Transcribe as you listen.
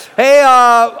Hey,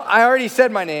 I already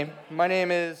said my name. My name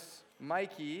is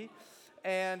Mikey,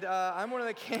 and I'm one of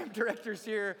the camp directors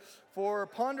here for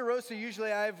Ponderosa.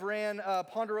 Usually I've ran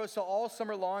Ponderosa all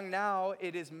summer long. Now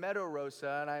it is Meadow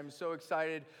Rosa, and I'm so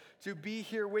excited to be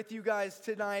here with you guys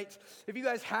tonight. If you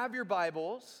guys have your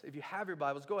Bibles,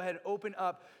 go ahead and open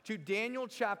up to Daniel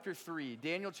chapter 3.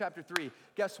 Daniel chapter 3.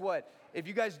 Guess what? If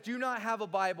you guys do not have a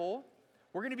Bible,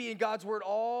 we're going to be in God's Word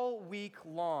all week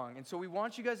long. And so we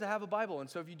want you guys to have a Bible. And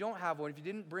so if you don't have one, if you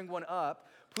didn't bring one up,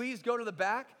 please go to the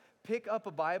back, pick up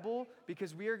a Bible,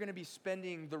 because we are going to be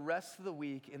spending the rest of the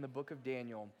week in the book of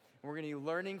Daniel. And we're going to be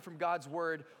learning from God's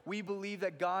Word. We believe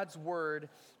that God's Word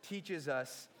teaches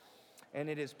us, and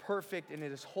it is perfect, and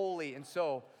it is holy. And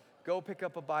so go pick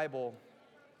up a Bible.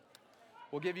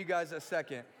 We'll give you guys a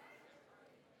second.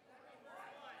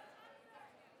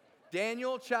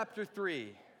 Daniel chapter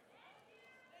 3.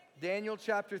 Daniel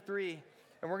chapter 3,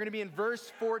 and we're going to be in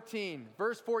verse 14.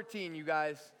 Verse 14, you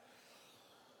guys.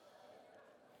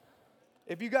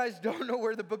 If you guys don't know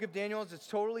where the book of Daniel is, it's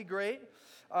totally great.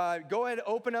 Go ahead,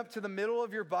 open up to the middle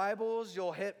of your Bibles.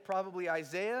 You'll hit probably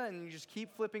Isaiah, and you just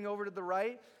keep flipping over to the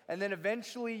right, and then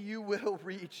eventually you will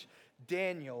reach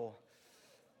Daniel.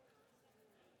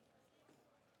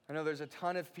 I know there's a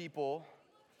ton of people.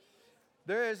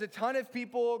 There is a ton of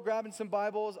people grabbing some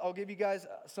Bibles. I'll give you guys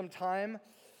some time.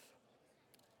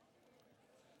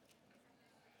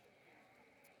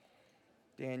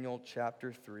 Daniel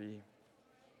chapter 3.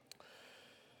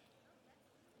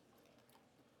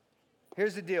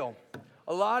 Here's the deal.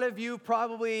 A lot of you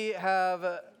probably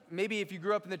have, maybe if you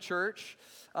grew up in the church,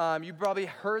 you probably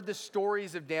heard the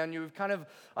stories of Daniel. You've kind of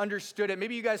understood it.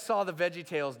 Maybe you guys saw the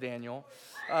VeggieTales Daniel.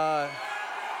 Okay,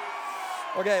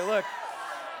 look.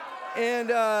 And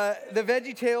the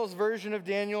VeggieTales version of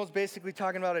Daniel is basically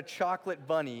talking about a chocolate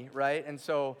bunny, right? And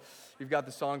so you've got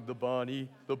the song, The Bunny,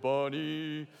 The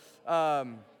Bunny.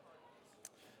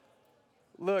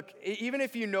 Look, even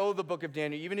if you know the book of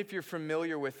Daniel, even if you're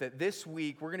familiar with it, this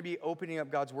week we're going to be opening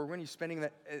up God's Word. We're going to be spending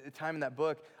time in that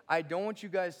book. I don't want you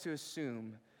guys to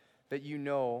assume that you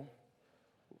know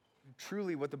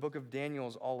truly what the book of Daniel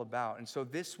is all about. And so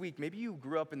this week, maybe you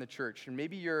grew up in the church, and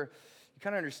maybe you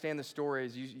kind of understand the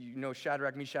stories. You know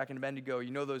Shadrach, Meshach, and Abednego.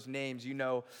 You know those names. You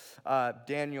know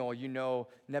Daniel. You know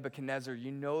Nebuchadnezzar.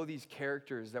 You know these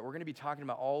characters that we're going to be talking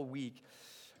about all week.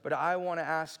 But I want to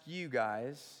ask you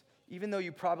guys, even though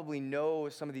you probably know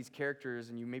some of these characters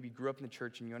and you maybe grew up in the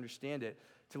church and you understand it,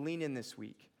 to lean in this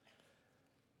week.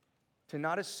 To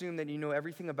not assume that you know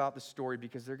everything about the story,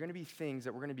 because there are going to be things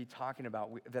that we're going to be talking about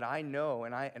that I know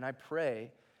and I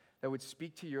pray that would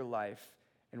speak to your life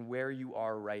and where you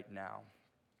are right now.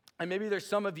 And maybe there's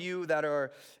some of you that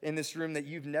are in this room that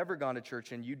you've never gone to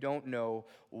church and you don't know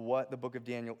what the book of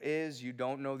Daniel is. You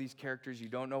don't know these characters. You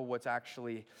don't know what's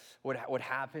actually, what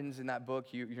happens in that book.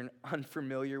 You're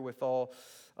unfamiliar with all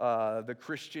the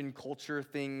Christian culture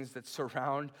things that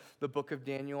surround the book of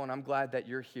Daniel. And I'm glad that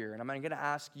you're here. And I'm going to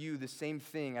ask you the same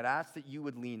thing. I'd ask that you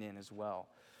would lean in as well.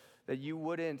 That you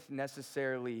wouldn't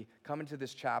necessarily come into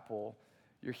this chapel.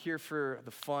 You're here for the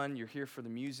fun. You're here for the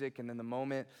music. And then the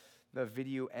moment the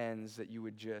video ends, that you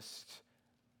would just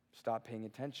stop paying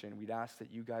attention. We'd ask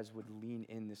that you guys would lean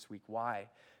in this week. Why?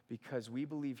 Because we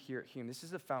believe here at Hume, this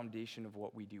is the foundation of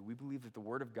what we do. We believe that the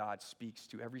Word of God speaks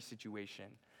to every situation.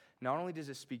 Not only does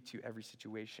it speak to every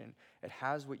situation, it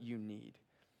has what you need.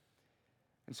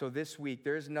 And so this week,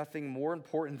 there's nothing more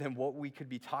important than what we could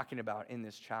be talking about in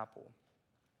this chapel.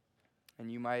 And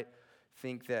you might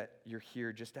think that you're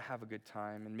here just to have a good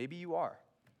time, and maybe you are.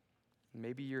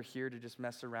 Maybe you're here to just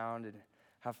mess around and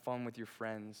have fun with your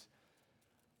friends.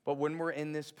 But when we're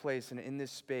in this place and in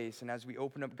this space, and as we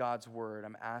open up God's Word,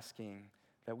 I'm asking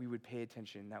that we would pay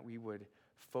attention, that we would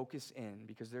focus in,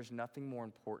 because there's nothing more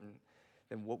important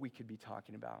than what we could be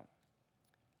talking about,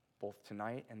 both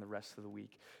tonight and the rest of the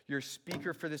week. Your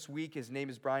speaker for this week, his name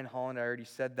is Brian Holland. I already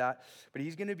said that. But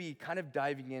he's going to be kind of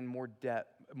diving in more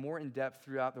in depth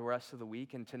throughout the rest of the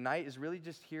week. And tonight is really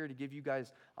just here to give you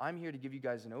guys, I'm here to give you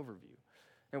guys an overview.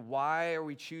 And why are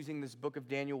we choosing this book of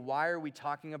Daniel? Why are we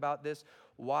talking about this?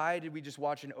 Why did we just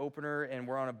watch an opener and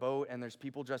we're on a boat and there's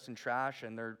people dressed in trash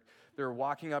and they're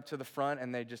walking up to the front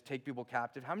and they just take people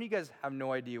captive? How many of you guys have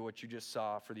no idea what you just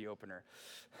saw for the opener?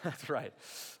 That's right.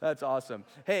 That's awesome.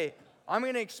 Hey, I'm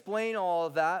going to explain all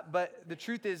of that, but the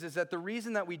truth is that the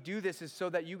reason that we do this is so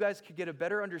that you guys could get a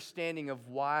better understanding of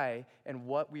why and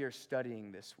what we are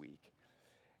studying this week.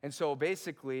 And so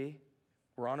basically,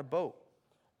 we're on a boat.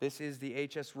 This is the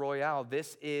HS Royale.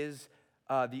 This is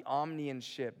the Omnian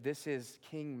ship. This is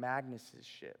King Magnus's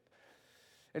ship.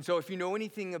 And so if you know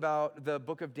anything about the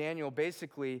book of Daniel,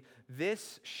 basically,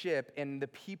 this ship and the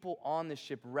people on the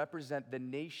ship represent the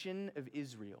nation of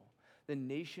Israel. The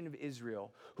nation of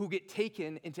Israel, who get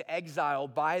taken into exile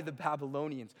by the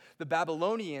Babylonians. The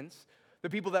Babylonians, the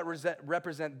people that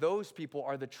represent those people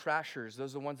are the trashers.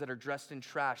 Those are the ones that are dressed in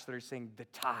trash that are saying, the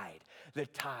tide, the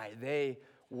tide. They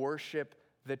worship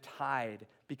the tide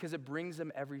because it brings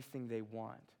them everything they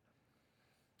want.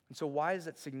 And so why is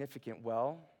that significant?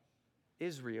 Well,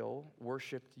 Israel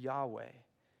worshiped Yahweh.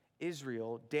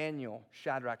 Israel, Daniel,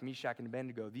 Shadrach, Meshach, and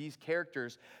Abednego, these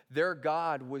characters, their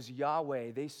God was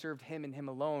Yahweh. They served him and him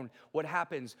alone. What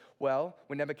happens? Well,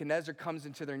 when Nebuchadnezzar comes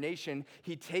into their nation,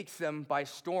 he takes them by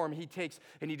storm. He takes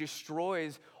and he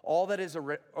destroys all that is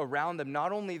around them.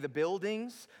 Not only the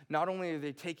buildings, not only are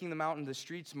they taking them out in the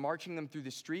streets, marching them through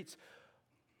the streets,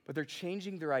 but they're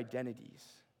changing their identities.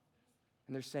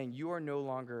 And they're saying, you are no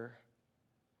longer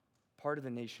part of the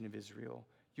nation of Israel.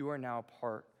 You are now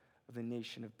part of the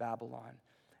nation of Babylon.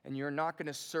 And you're not going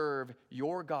to serve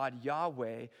your God,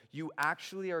 Yahweh. You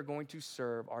actually are going to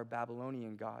serve our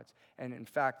Babylonian gods. And in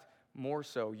fact, more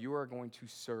so, you are going to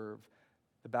serve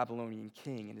the Babylonian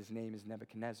king, and his name is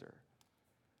Nebuchadnezzar.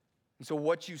 And so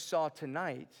what you saw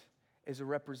tonight is a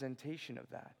representation of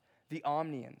that. The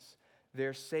Omnians,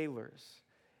 they're sailors.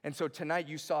 And so tonight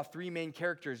you saw three main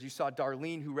characters. You saw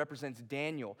Darlene, who represents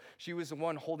Daniel. She was the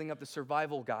one holding up the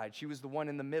survival guide. She was the one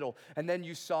in the middle. And then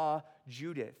you saw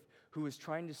Judith, who was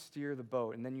trying to steer the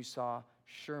boat. And then you saw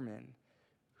Sherman,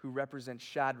 who represents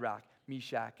Shadrach,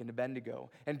 Meshach, and Abednego.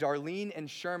 And Darlene and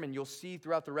Sherman, you'll see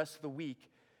throughout the rest of the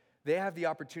week, they have the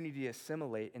opportunity to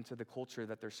assimilate into the culture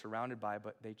that they're surrounded by,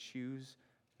 but they choose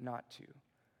not to.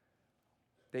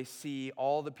 They see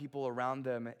all the people around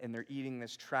them and they're eating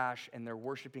this trash and they're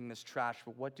worshiping this trash,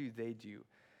 but what do?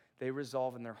 They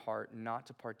resolve in their heart not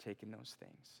to partake in those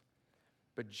things.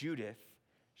 But Judith,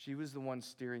 she was the one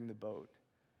steering the boat.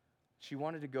 She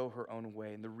wanted to go her own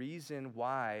way. And the reason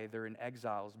why they're in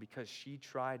exile is because she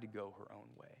tried to go her own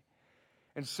way.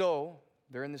 And so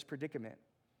they're in this predicament.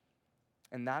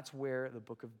 And that's where the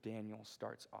book of Daniel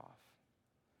starts off.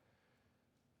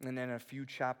 And then a few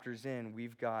chapters in,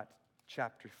 we've got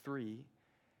chapter 3,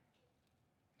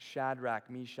 Shadrach,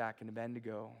 Meshach, and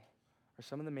Abednego are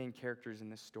some of the main characters in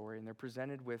this story, and they're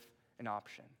presented with an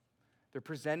option. They're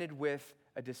presented with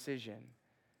a decision.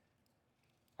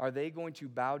 Are they going to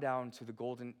bow down to the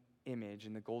golden image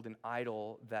and the golden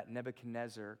idol that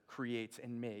Nebuchadnezzar creates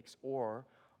and makes, or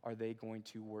are they going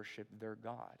to worship their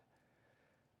God?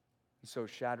 And so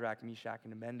Shadrach, Meshach,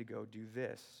 and Abednego do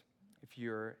this. If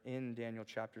you're in Daniel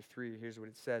chapter 3, here's what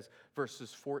it says,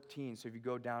 verses 14. So if you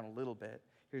go down a little bit,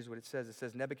 here's what it says. It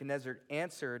says, Nebuchadnezzar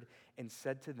answered and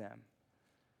said to them.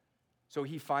 So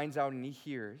he finds out and he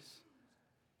hears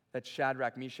that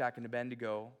Shadrach, Meshach, and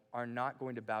Abednego are not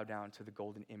going to bow down to the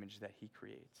golden image that he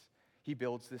creates. He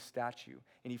builds this statue,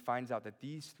 and he finds out that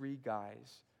these three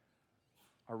guys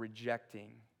are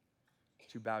rejecting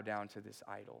to bow down to this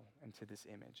idol and to this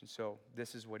image. And so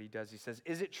this is what he does. He says,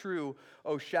 is it true,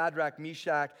 O Shadrach,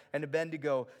 Meshach, and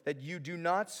Abednego, that you do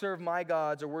not serve my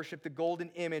gods or worship the golden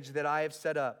image that I have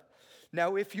set up?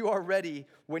 Now, if you are ready,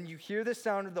 when you hear the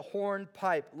sound of the horn,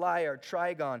 pipe, lyre,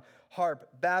 trigon, harp,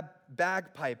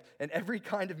 bagpipe, and every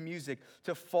kind of music,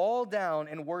 to fall down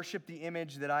and worship the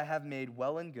image that I have made,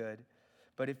 well and good.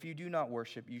 But if you do not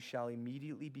worship, you shall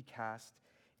immediately be cast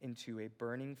into a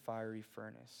burning fiery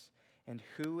furnace. And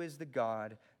who is the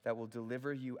God that will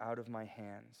deliver you out of my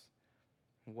hands?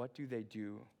 And what do they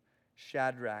do?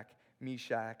 Shadrach,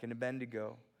 Meshach, and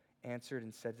Abednego answered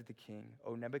and said to the king,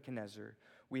 O Nebuchadnezzar,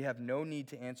 we have no need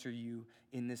to answer you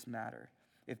in this matter.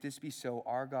 If this be so,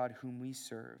 our God whom we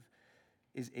serve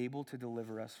is able to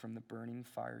deliver us from the burning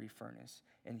fiery furnace,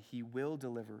 and he will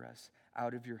deliver us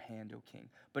out of your hand, O king.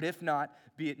 But if not,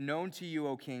 be it known to you,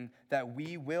 O king, that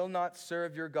we will not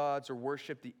serve your gods or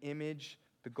worship the image,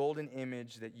 the golden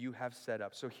image that you have set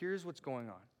up. So here's what's going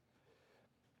on.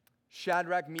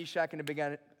 Shadrach, Meshach, and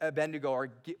Abednego are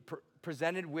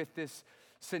presented with this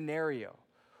scenario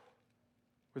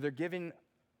where they're given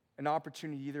an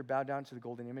opportunity to either bow down to the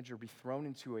golden image or be thrown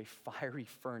into a fiery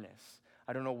furnace.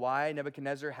 I don't know why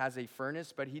Nebuchadnezzar has a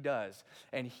furnace, but he does.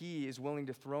 And he is willing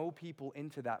to throw people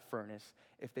into that furnace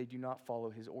if they do not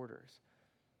follow his orders.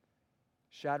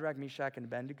 Shadrach, Meshach, and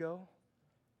Abednego,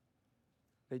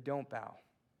 they don't bow.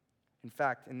 In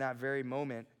fact, in that very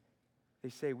moment, they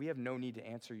say, we have no need to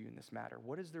answer you in this matter.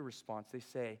 What is their response? They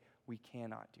say, we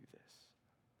cannot do this.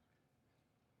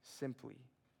 Simply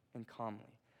and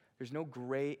calmly. There's no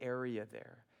gray area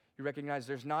there. You recognize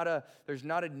there's not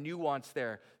a nuance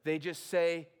there. They just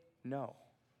say, no,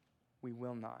 we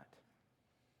will not.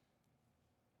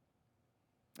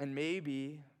 And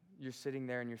maybe you're sitting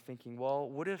there and you're thinking, well,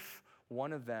 what if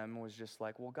one of them was just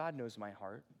like, well, God knows my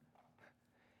heart.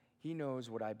 He knows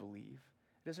what I believe.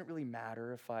 It doesn't really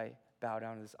matter if I bow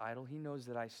down to this idol. He knows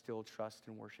that I still trust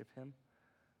and worship him.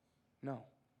 No.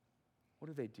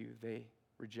 What do? They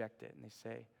reject it and they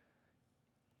say,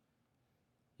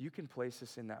 you can place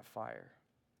us in that fire.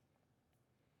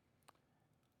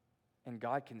 And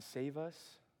God can save us,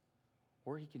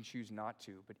 or he can choose not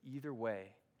to. But either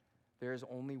way, there is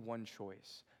only one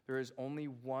choice. There is only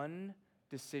one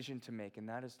decision to make, and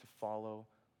that is to follow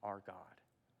our God.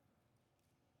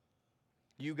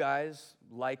 You guys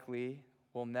likely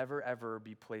will never, ever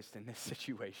be placed in this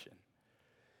situation.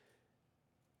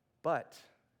 But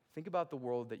think about the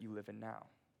world that you live in now.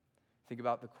 Think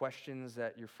about the questions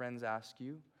that your friends ask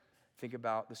you. Think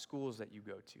about the schools that you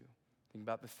go to. Think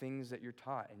about the things that you're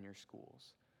taught in your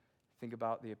schools. Think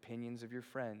about the opinions of your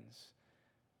friends.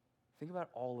 Think about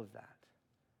all of that.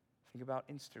 Think about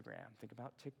Instagram. Think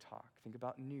about TikTok. Think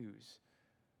about news.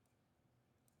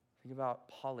 Think about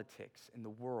politics in the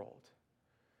world.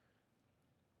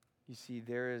 You see,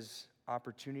 there is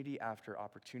opportunity after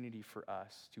opportunity for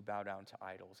us to bow down to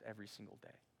idols every single day.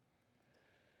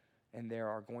 And there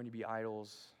are going to be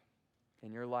idols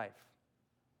in your life.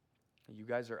 You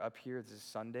guys are up here, this is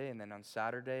Sunday, and then on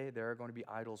Saturday, there are going to be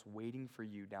idols waiting for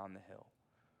you down the hill.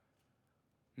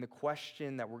 And the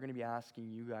question that we're going to be asking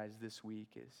you guys this week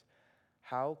is,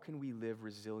 how can we live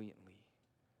resiliently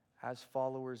as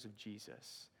followers of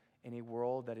Jesus in a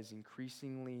world that is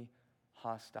increasingly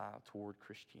hostile toward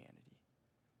Christianity?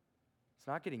 It's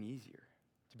not getting easier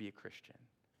to be a Christian.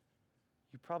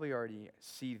 You probably already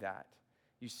see that.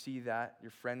 You see that your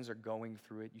friends are going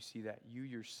through it. You see that you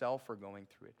yourself are going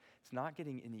through it. It's not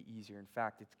getting any easier. In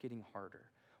fact, it's getting harder.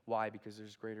 Why? Because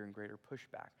there's greater and greater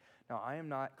pushback. Now, I am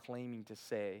not claiming to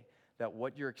say that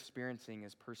what you're experiencing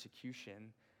is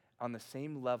persecution on the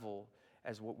same level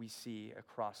as what we see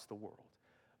across the world.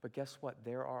 But guess what?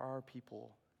 There are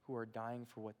people who are dying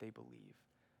for what they believe.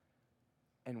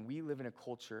 And we live in a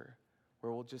culture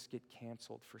where we'll just get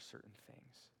canceled for certain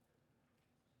things.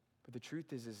 But the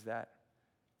truth is that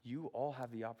you all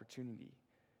have the opportunity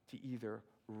to either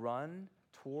run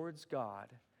towards God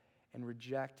and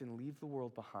reject and leave the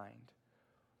world behind,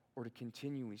 or to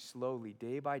continually, slowly,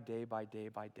 day by day by day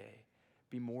by day,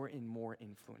 be more and more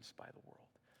influenced by the world.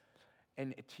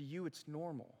 And to you, it's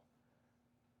normal.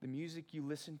 The music you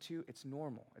listen to, it's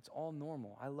normal. It's all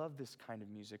normal. I love this kind of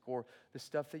music. Or the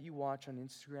stuff that you watch on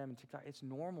Instagram and TikTok, it's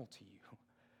normal to you.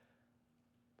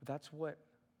 But that's what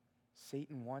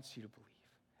Satan wants you to believe.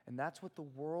 And that's what the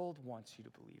world wants you to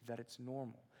believe, that it's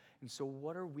normal. And so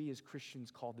what are we as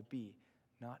Christians called to be?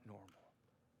 Not normal.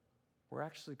 We're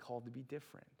actually called to be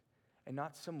different. And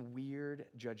not some weird,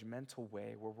 judgmental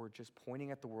way where we're just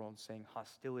pointing at the world and saying,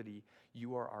 hostility,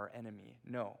 you are our enemy.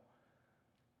 No.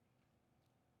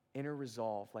 Inner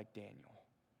resolve like Daniel,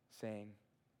 saying,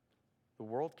 the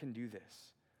world can do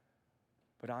this,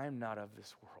 but I am not of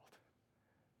this world,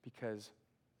 because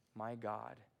my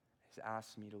God has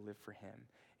asked me to live for him.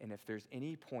 And if there's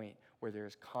any point where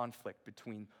there's conflict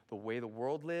between the way the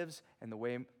world lives and the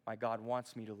way my God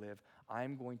wants me to live,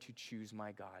 I'm going to choose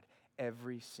my God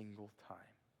every single time.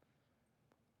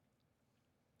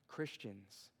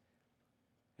 Christians,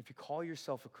 if you call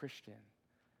yourself a Christian,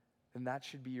 then that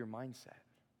should be your mindset.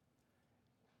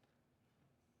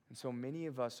 And so many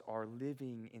of us are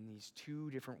living in these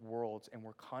two different worlds, and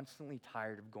we're constantly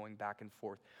tired of going back and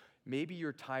forth. Maybe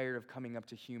you're tired of coming up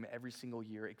to Hume every single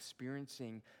year,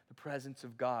 experiencing the presence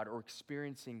of God, or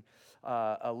experiencing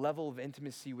a level of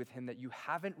intimacy with him that you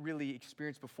haven't really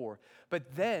experienced before.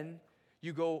 But then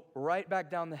you go right back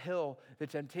down the hill, the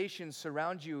temptations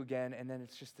surround you again, and then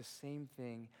it's just the same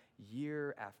thing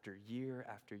year after year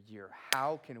after year.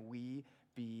 How can we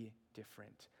be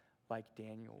different like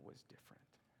Daniel was different?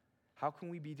 How can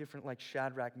we be different like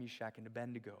Shadrach, Meshach, and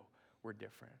Abednego were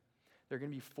different? There are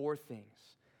going to be 4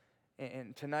 things.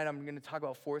 And tonight I'm going to talk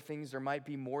about 4 things. There might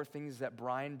be more things that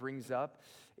Brian brings up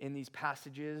in these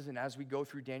passages and as we go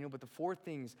through Daniel. But the 4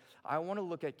 things, I want to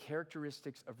look at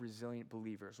characteristics of resilient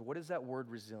believers. What does that word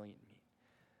resilient mean?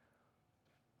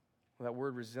 Well, that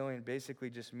word resilient basically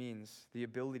just means the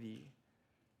ability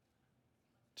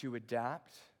to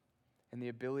adapt and the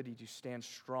ability to stand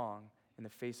strong in the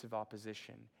face of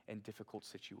opposition and difficult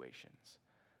situations.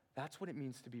 That's what it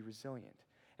means to be resilient.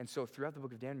 And so throughout the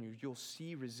book of Daniel, you'll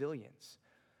see resilience.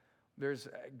 There's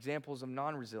examples of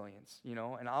non-resilience,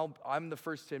 and I'm the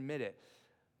first to admit it.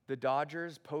 The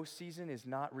Dodgers postseason is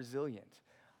not resilient.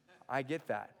 I get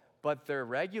that. But their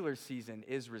regular season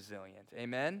is resilient.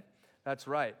 Amen? That's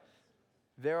right.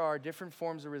 There are different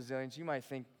forms of resilience. You might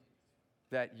think,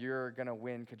 that you're going to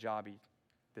win Kajabi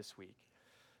this week.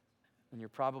 And you're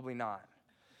probably not.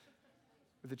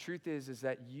 But the truth is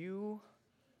that you,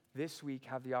 this week,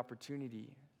 have the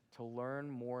opportunity to learn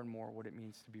more and more what it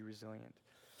means to be resilient.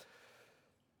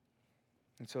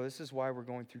 And so this is why we're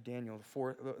going through Daniel.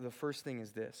 The first thing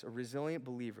is this: a resilient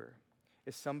believer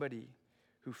is somebody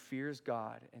who fears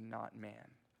God and not man.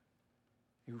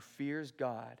 Who fears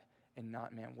God and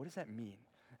not man. What does that mean?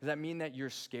 Does that mean that you're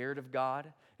scared of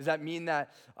God? Does that mean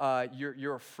that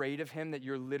you're afraid of him, that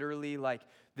you're literally like,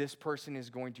 this person is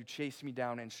going to chase me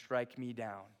down and strike me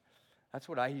down? That's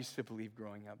what I used to believe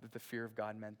growing up, that the fear of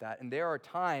God meant that. And there are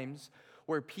times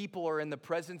where people are in the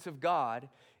presence of God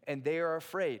and they are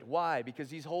afraid. Why? Because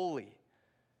he's holy.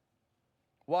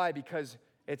 Why? Because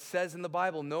it says in the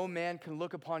Bible, no man can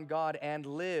look upon God and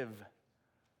live.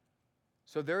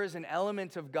 So there is an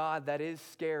element of God that is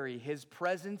scary. His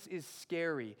presence is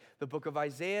scary. The book of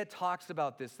Isaiah talks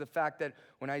about this, the fact that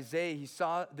when Isaiah, he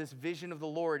saw this vision of the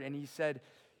Lord and he said,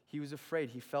 he was afraid.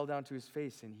 He fell down to his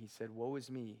face and he said, woe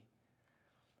is me.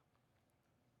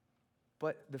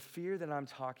 But the fear that I'm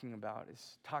talking about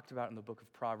is talked about in the book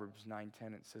of Proverbs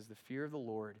 9:10. It says, the fear of the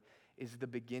Lord is the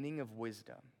beginning of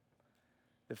wisdom.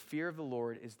 The fear of the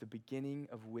Lord is the beginning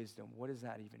of wisdom. What does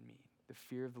that even mean? The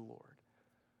fear of the Lord.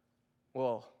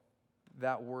 Well,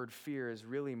 that word fear is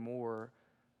really more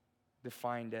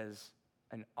defined as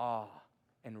an awe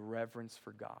and reverence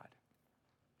for God.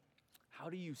 How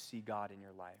do you see God in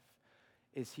your life?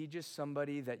 Is he just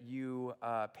somebody that you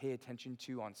pay attention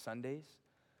to on Sundays?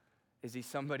 Is he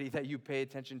somebody that you pay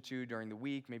attention to during the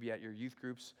week, maybe at your youth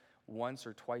groups once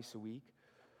or twice a week?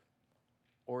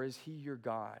 Or is he your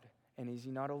God? And is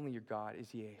he not only your God, is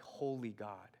he a holy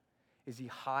God? Is he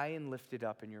high and lifted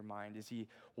up in your mind? Is he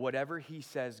whatever he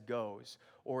says goes?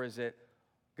 Or is it,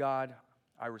 God,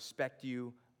 I respect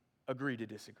you, agree to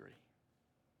disagree?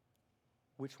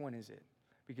 Which one is it?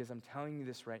 Because I'm telling you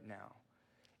this right now.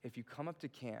 If you come up to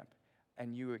camp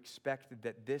and you expect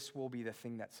that this will be the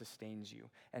thing that sustains you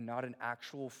and not an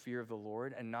actual fear of the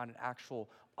Lord and not an actual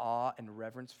awe and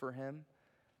reverence for him,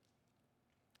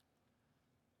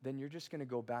 then you're just going to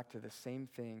go back to the same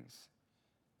things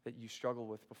that you struggled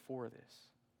with before this.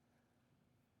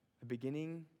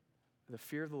 The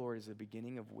fear of the Lord is the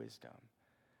beginning of wisdom.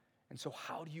 And so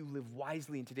how do you live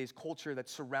wisely in today's culture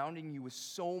that's surrounding you with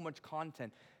so much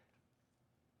content?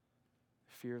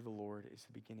 Fear of the Lord is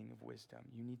the beginning of wisdom.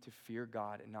 You need to fear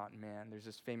God and not man. There's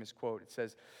this famous quote. It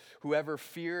says, whoever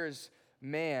fears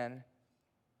man,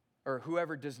 or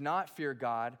whoever does not fear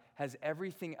God, has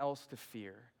everything else to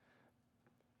fear.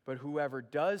 But whoever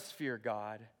does fear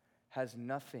God has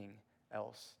nothing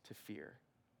else to fear.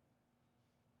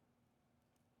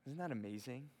 Isn't that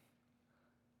amazing?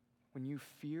 When you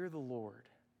fear the Lord,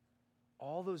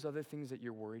 all those other things that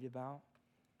you're worried about,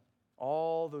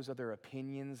 all those other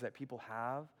opinions that people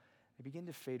have, they begin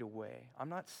to fade away. I'm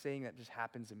not saying that just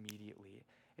happens immediately.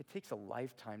 It takes a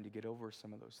lifetime to get over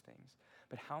some of those things.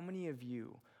 But how many of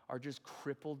you are just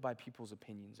crippled by people's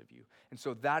opinions of you? And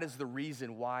so that is the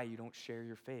reason why you don't share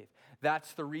your faith.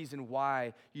 That's the reason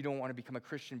why you don't want to become a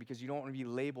Christian, because you don't want to be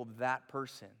labeled that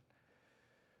person.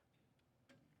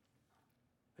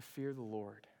 The fear of the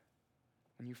Lord.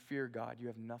 When you fear God, you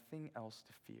have nothing else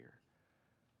to fear.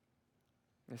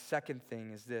 The second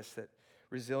thing is this, that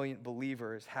resilient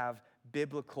believers have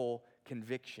biblical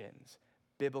convictions.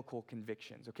 Biblical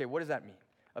convictions. Okay, what does that mean?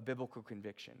 A biblical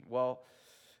conviction. Well,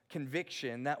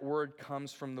 conviction, that word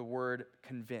comes from the word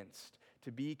convinced,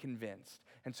 to be convinced.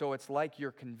 And so it's like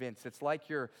you're convinced. It's like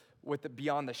you're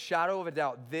beyond the shadow of a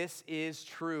doubt, this is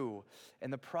true.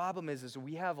 And the problem is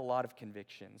we have a lot of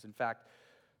convictions. In fact,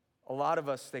 a lot of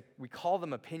us, we call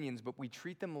them opinions, but we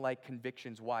treat them like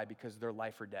convictions. Why? Because they're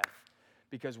life or death.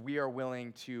 Because we are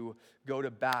willing to go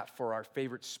to bat for our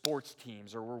favorite sports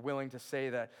teams, or we're willing to say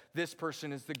that this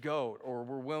person is the GOAT, or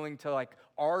we're willing to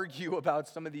argue about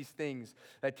some of these things,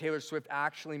 that Taylor Swift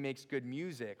actually makes good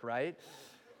music, right?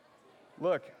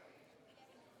 Look,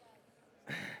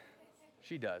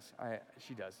 she does.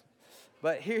 She does.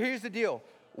 But here's the deal.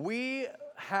 We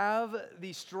have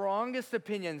the strongest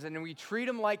opinions, and we treat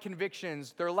them like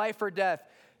convictions. They're life or death.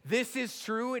 This is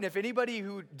true, and if anybody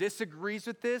who disagrees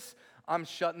with this, I'm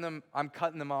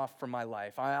cutting them off from my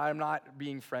life. I'm not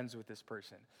being friends with this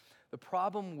person. The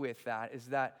problem with that is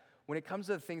that when it comes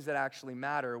to the things that actually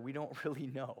matter, we don't really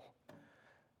know,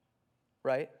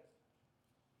 right?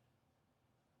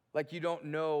 Like, you don't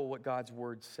know what God's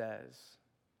word says.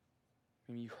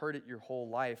 I mean, you heard it your whole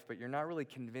life, but you're not really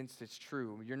convinced it's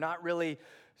true. You're not really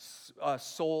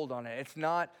sold on it. It's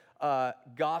not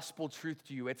gospel truth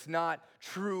to you. It's not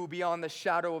true beyond the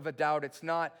shadow of a doubt. It's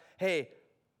not, hey,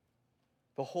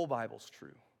 The whole Bible's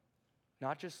true.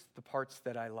 Not just the parts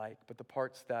that I like, but the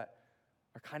parts that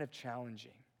are kind of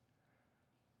challenging.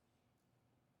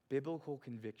 Biblical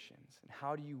convictions. And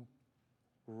how do you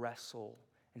wrestle?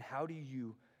 And how do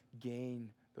you gain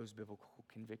those biblical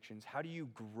convictions? How do you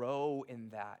grow in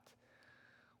that?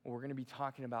 Well, we're going to be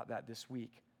talking about that this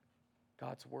week.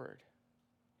 God's Word.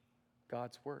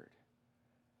 God's Word.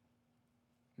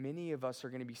 Many of us are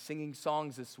going to be singing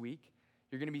songs this week.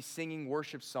 You're going to be singing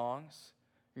worship songs.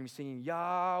 You're going to be singing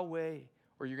Yahweh,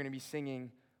 or you're going to be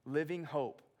singing Living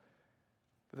Hope.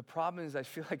 But the problem is I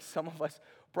feel like some of us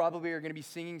probably are going to be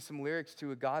singing some lyrics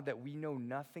to a God that we know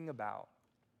nothing about.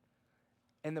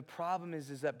 And the problem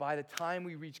is that by the time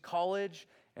we reach college,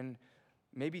 and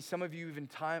maybe some of you even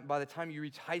by the time you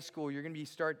reach high school, you're going to be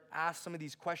start asked some of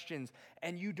these questions,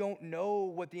 and you don't know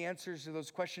what the answers to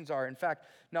those questions are. In fact,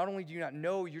 not only do you not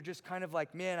know, you're just kind of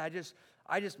like, man,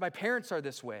 my parents are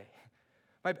this way.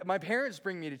 My parents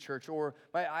bring me to church, or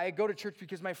I go to church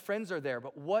because my friends are there.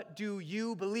 But what do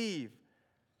you believe?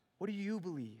 What do you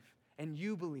believe? And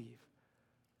you believe?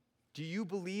 Do you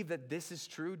believe that this is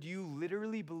true? Do you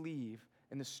literally believe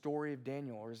in the story of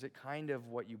Daniel, or is it kind of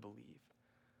what you believe?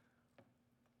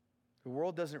 The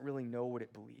world doesn't really know what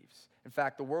it believes. In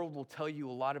fact, the world will tell you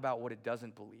a lot about what it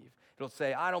doesn't believe. It'll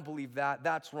say, I don't believe that.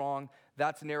 That's wrong.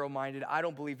 That's narrow-minded. I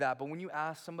don't believe that. But when you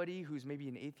ask somebody who's maybe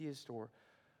an atheist or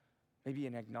maybe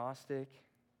an agnostic,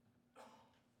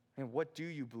 and what do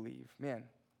you believe? Man,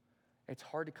 it's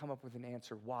hard to come up with an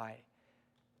answer. Why?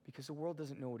 Because the world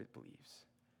doesn't know what it believes.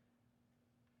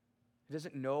 It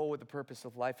doesn't know what the purpose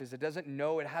of life is. It doesn't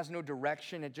know. It has no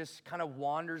direction. It just kind of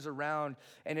wanders around,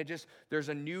 and there's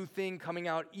a new thing coming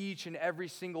out each and every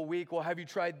single week. Well, have you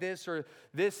tried this or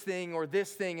this thing or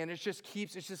this thing? And it's just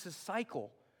a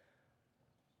cycle.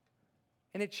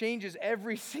 And it changes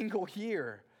every single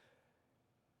year.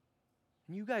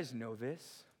 And you guys know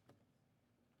this.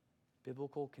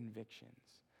 Biblical convictions.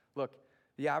 Look,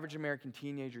 the average American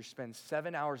teenager spends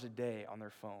 7 hours a day on their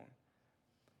phone.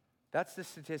 That's the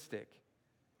statistic.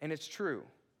 And it's true.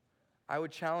 I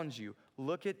would challenge you,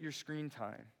 look at your screen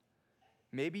time.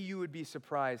 Maybe you would be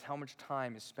surprised how much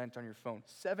time is spent on your phone.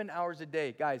 7 hours a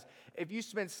day. Guys, if you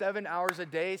spent 7 hours a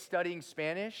day studying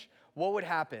Spanish, what would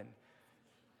happen?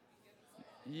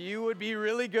 You would be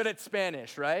really good at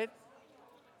Spanish, right?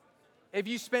 If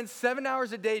you spent 7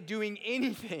 hours a day doing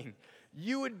anything,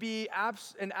 you would be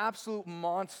an absolute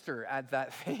monster at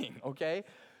that thing, okay?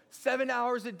 7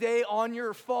 hours a day on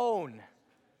your phone.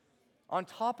 On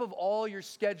top of all your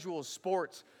schedules,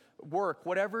 sports, work,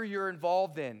 whatever you're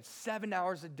involved in, 7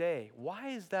 hours a day.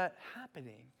 Why is that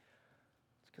happening?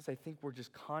 It's because I think we're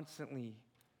just constantly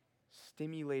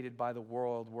stimulated by the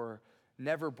world. We're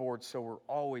never bored, so we're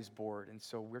always bored. And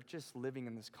so we're just living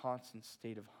in this constant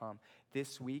state of hum.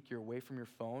 This week, you're away from your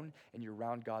phone and you're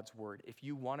around God's word. If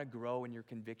you want to grow in your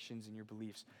convictions and your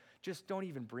beliefs, just don't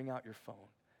even bring out your phone.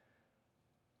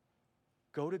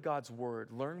 Go to God's word,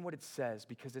 learn what it says,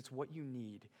 because it's what you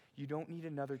need. You don't need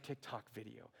another TikTok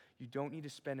video. You don't need to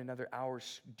spend another hour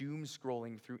doom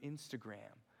scrolling through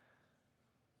Instagram.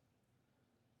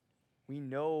 We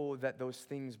know that those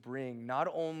things bring not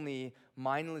only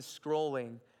mindless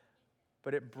scrolling,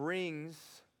 but it brings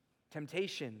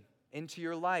temptation into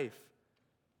your life.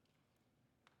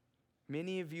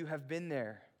 Many of you have been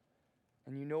there,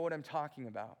 and you know what I'm talking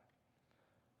about.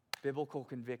 Biblical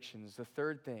convictions. The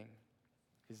third thing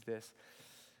is this: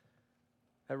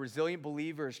 that resilient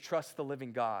believers trust the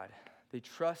living God. They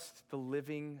trust the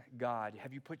living God.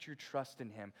 Have you put your trust in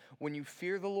him? When you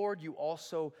fear the Lord, you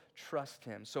also trust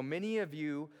him. So many of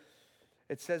you,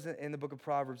 it says in the book of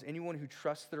Proverbs, anyone who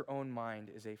trusts their own mind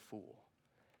is a fool.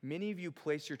 Many of you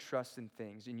place your trust in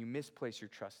things, and you misplace your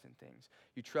trust in things.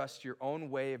 You trust your own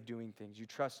way of doing things. You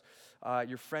trust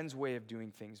your friend's way of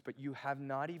doing things, but you have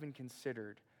not even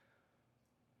considered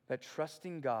that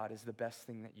trusting God is the best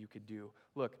thing that you could do.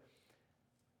 Look,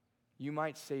 you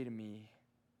might say to me,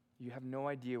 you have no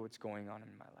idea what's going on in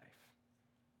my life.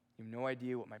 You have no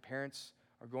idea what my parents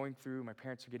are going through. My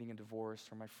parents are getting a divorce,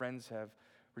 or my friends have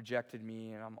rejected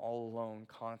me, and I'm all alone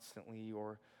constantly,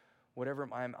 or whatever.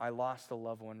 I lost a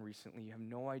loved one recently. You have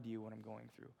no idea what I'm going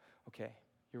through. Okay,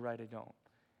 you're right, I don't.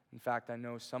 In fact, I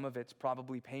know some of it's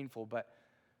probably painful, but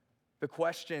the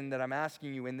question that I'm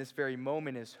asking you in this very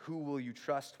moment is, who will you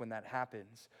trust when that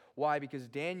happens? Why? Because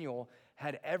Daniel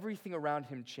had everything around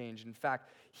him change. In fact,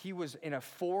 he was in a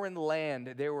foreign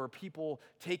land. There were people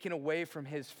taken away from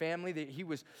his family. He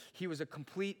was a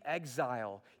complete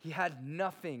exile. He had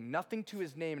nothing to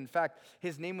his name. In fact,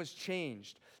 his name was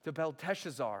changed to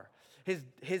Belteshazzar.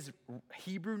 His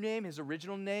Hebrew name, his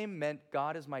original name, meant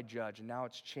God is my judge, and now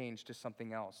it's changed to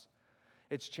something else.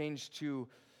 It's changed to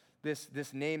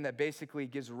this name that basically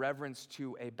gives reverence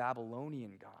to a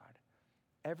Babylonian god.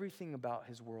 Everything about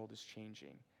his world is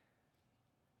changing.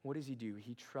 What does he do?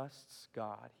 He trusts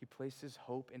God. He places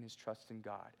hope in his trust in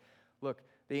God. Look,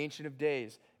 the Ancient of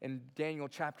Days, in Daniel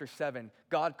chapter 7,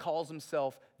 God calls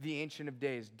himself the Ancient of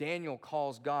Days. Daniel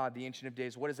calls God the Ancient of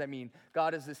Days. What does that mean?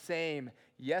 God is the same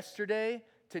yesterday,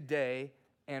 today,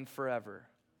 and forever.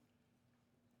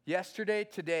 Yesterday,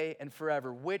 today, and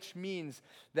forever, which means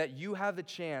that you have the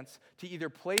chance to either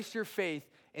place your faith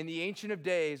in the Ancient of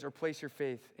Days or place your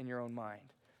faith in your own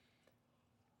mind.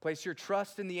 Place your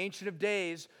trust in the Ancient of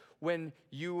Days when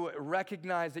you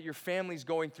recognize that your family's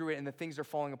going through it and the things are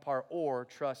falling apart, or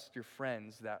trust your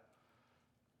friends that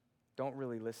don't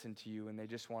really listen to you and they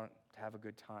just want to have a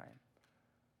good time.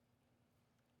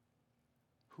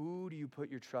 Who do you put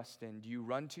your trust in? Do you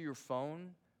run to your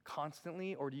phone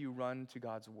constantly, or do you run to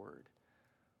God's word?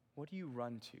 What do you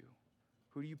run to?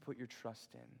 Who do you put your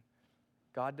trust in?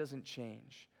 God doesn't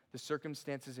change. The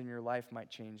circumstances in your life might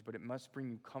change, but it must bring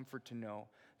you comfort to know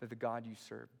that the God you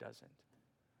serve doesn't.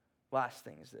 Last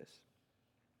thing is this.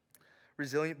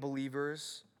 Resilient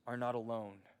believers are not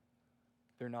alone.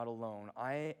 They're not alone.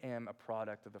 I am a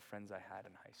product of the friends I had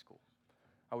in high school.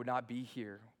 I would not be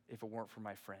here if it weren't for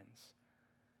my friends.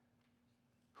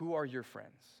 Who are your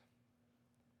friends?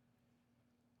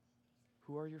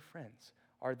 Who are your friends?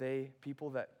 Are they people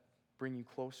that bring you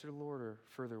closer to the Lord or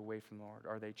further away from the Lord?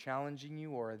 Are they challenging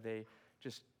you, or are they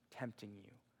just tempting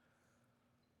you?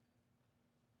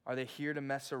 Are they here to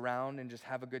mess around and just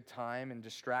have a good time and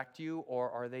distract you, or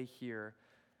are they here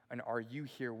and are you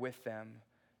here with them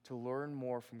to learn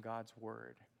more from God's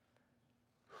word?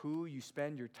 Who you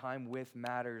spend your time with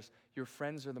matters. Your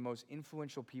friends are the most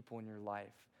influential people in your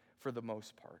life for the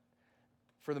most part.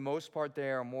 For the most part, they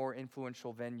are more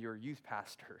influential than your youth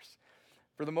pastors.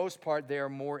 For the most part, they are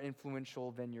more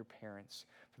influential than your parents.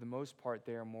 For the most part,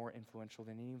 they are more influential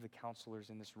than any of the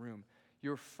counselors in this room.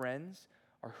 Your friends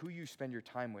are who you spend your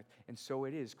time with, and so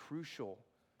it is crucial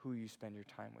who you spend your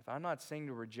time with. I'm not saying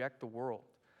to reject the world,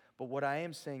 but what I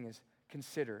am saying is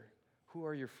consider, who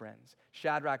are your friends?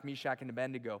 Shadrach, Meshach, and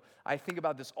Abednego. I think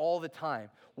about this all the time.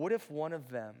 What if one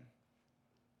of them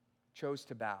chose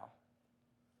to bow?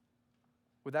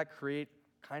 Would that create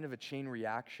kind of a chain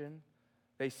reaction?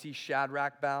 They see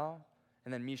Shadrach bow,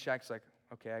 and then Meshach's like,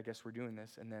 okay, I guess we're doing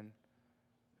this, and then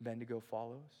Abednego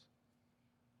follows.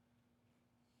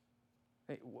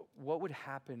 Hey, what would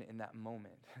happen in that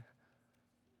moment?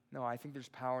 No, I think there's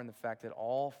power in the fact that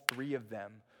all three of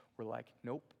them were like,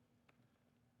 nope.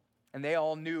 And they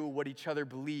all knew what each other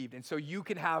believed. And so you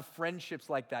can have friendships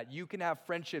like that. You can have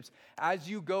friendships as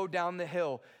you go down the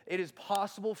hill. It is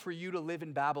possible for you to live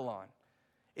in Babylon.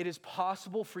 It is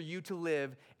possible for you to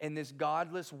live in this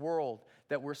godless world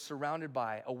that we're surrounded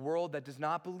by, a world that does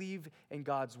not believe in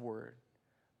God's word,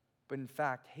 but in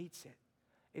fact hates it.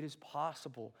 It is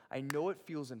possible. I know it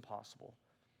feels impossible,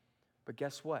 but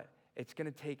guess what? It's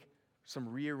going to take some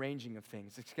rearranging of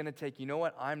things. It's going to take, you know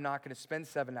what? I'm not going to spend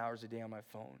 7 hours a day on my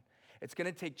phone. It's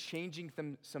going to take changing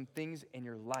some things in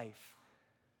your life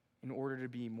in order to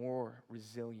be more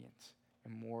resilient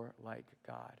and more like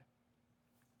God.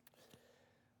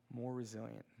 More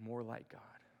resilient, more like God.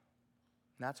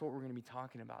 And that's what we're going to be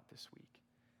talking about this week.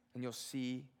 And you'll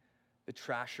see the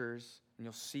trashers, and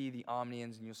you'll see the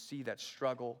omnians, and you'll see that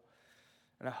struggle.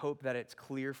 And I hope that it's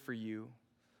clear for you.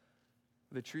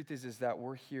 The truth is that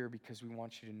we're here because we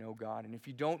want you to know God. And if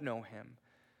you don't know him,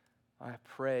 I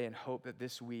pray and hope that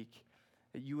this week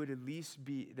that you would at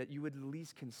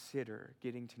least consider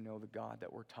getting to know the God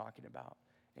that we're talking about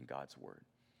in God's word.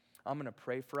 I'm going to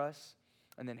pray for us.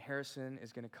 And then Harrison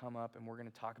is going to come up and we're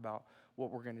going to talk about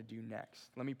what we're going to do next.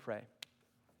 Let me pray.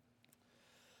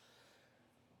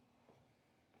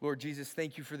 Lord Jesus,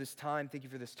 thank you for this time. Thank you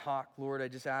for this talk. Lord, I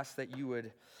just ask that you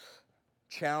would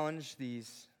challenge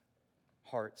these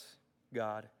hearts,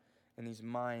 God, and these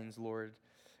minds, Lord,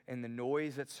 and the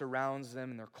noise that surrounds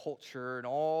them and their culture and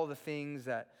all the things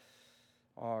that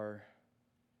are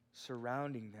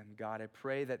surrounding them, God. I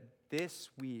pray that this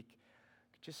week,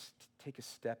 just take a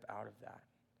step out of that.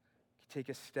 Take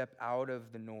a step out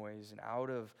of the noise and out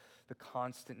of the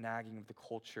constant nagging of the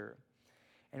culture.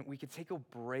 And we could take a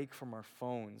break from our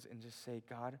phones and just say,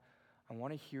 God, I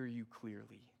want to hear you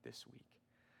clearly this week.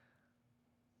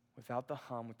 Without the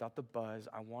hum, without the buzz,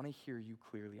 I want to hear you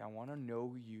clearly. I want to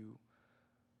know you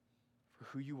for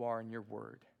who you are in your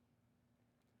word.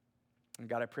 And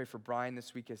God, I pray for Brian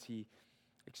this week as he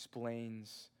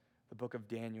explains the book of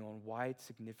Daniel and why it's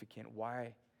significant.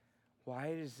 Why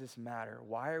does this matter?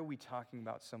 Why are we talking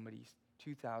about somebody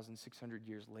 2,600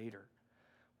 years later?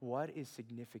 What is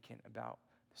significant about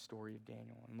the story of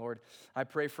Daniel. And Lord, I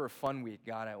pray for a fun week,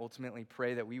 God. I ultimately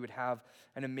pray that we would have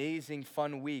an amazing,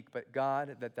 fun week, but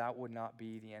God, that would not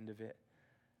be the end of it,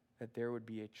 that there would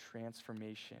be a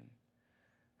transformation,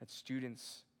 that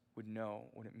students would know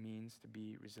what it means to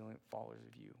be resilient followers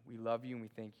of you. We love you and we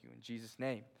thank you. In Jesus'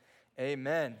 name,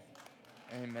 amen.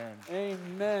 Amen.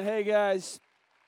 Amen. Hey, guys.